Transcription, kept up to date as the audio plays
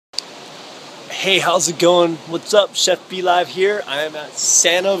Hey, how's it going? What's up? Chef B Live here. I am at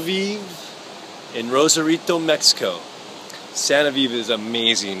Sanoviv in Rosarito, Mexico. Sanoviv is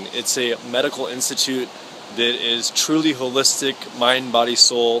amazing. It's a medical institute that is truly holistic, mind, body,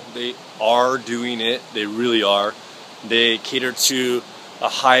 soul. They are doing it. They really are. They cater to a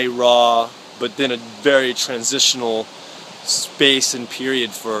high raw, but then a very transitional space and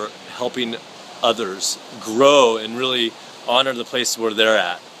period for helping others grow and really honor the place where they're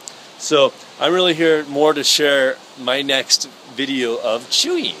at. So I'm really here more to share my next video of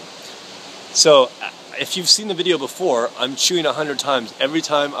chewing. So if you've seen the video before, I'm chewing 100 times every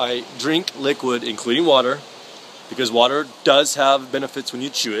time I drink liquid, including water, because water does have benefits when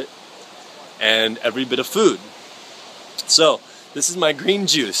you chew it, and every bit of food. So this is my green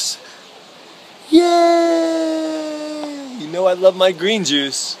juice. Yay! You know I love my green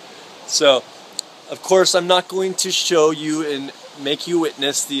juice. So of course I'm not going to show you and make you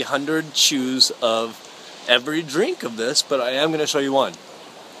witness the 100 chews of every drink of this, but I am going to show you one.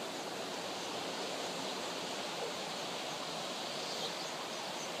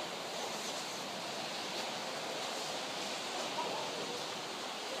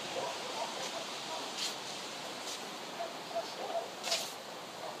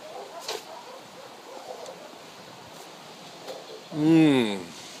 Mmm.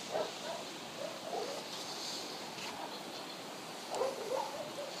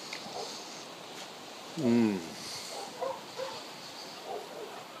 Mmm.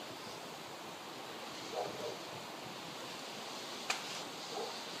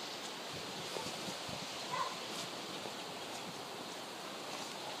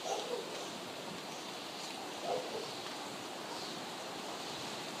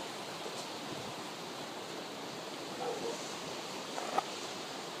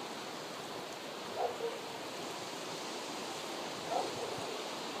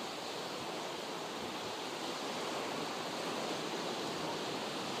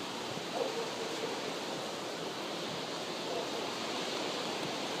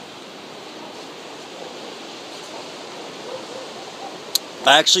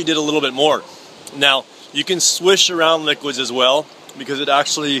 I actually did a little bit more. Now, you can swish around liquids as well, because it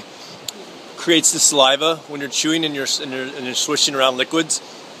actually creates the saliva when you're chewing and you're swishing around liquids.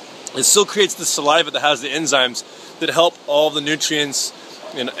 It still creates the saliva that has the enzymes that help all the nutrients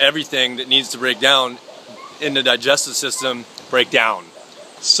and everything that needs to break down in the digestive system break down.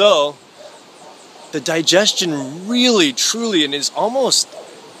 So, the digestion really, truly, and is almost,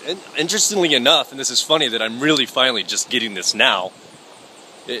 interestingly enough, and this is funny that I'm really finally just getting this now,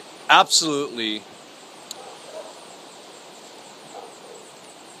 it absolutely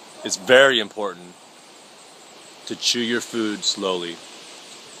is very important to chew your food slowly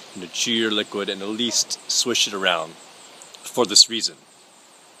and to chew your liquid and at least swish it around for this reason.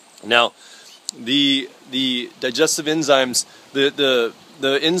 Now, the digestive enzymes, the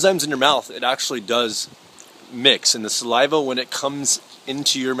enzymes in your mouth, it actually does mix, and the saliva, when it comes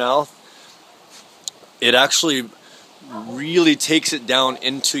into your mouth, it actually really takes it down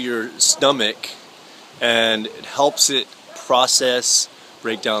into your stomach, and it helps it process,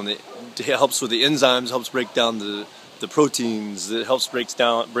 break down it helps with the enzymes, helps break down the proteins, it helps break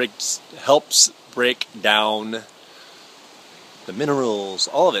down the minerals,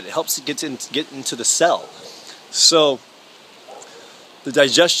 all of it. It helps it get into the cell. So the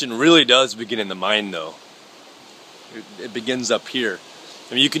digestion really does begin in the mind, though. It begins up here.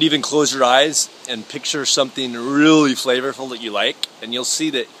 I mean, you could even close your eyes and picture something really flavorful that you like, and you'll see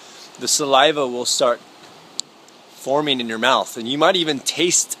that the saliva will start forming in your mouth, and you might even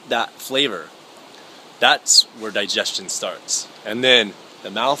taste that flavor. That's where digestion starts. And then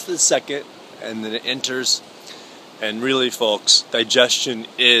the mouth is second, and then it enters. And really, folks, digestion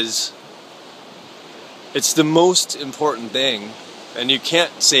it's the most important thing. And you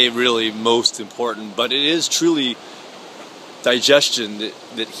can't say really most important, but it is truly digestion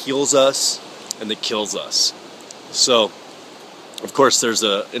that heals us and that kills us. So, of course, there's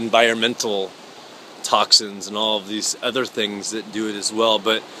environmental toxins and all of these other things that do it as well,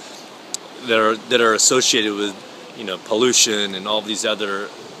 but that are associated with, you know, pollution and all of these other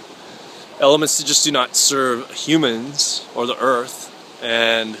elements that just do not serve humans or the earth.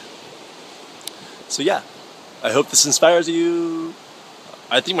 And so yeah, I hope this inspires you.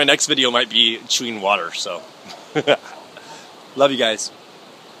 I think my next video might be chewing water, so love you guys.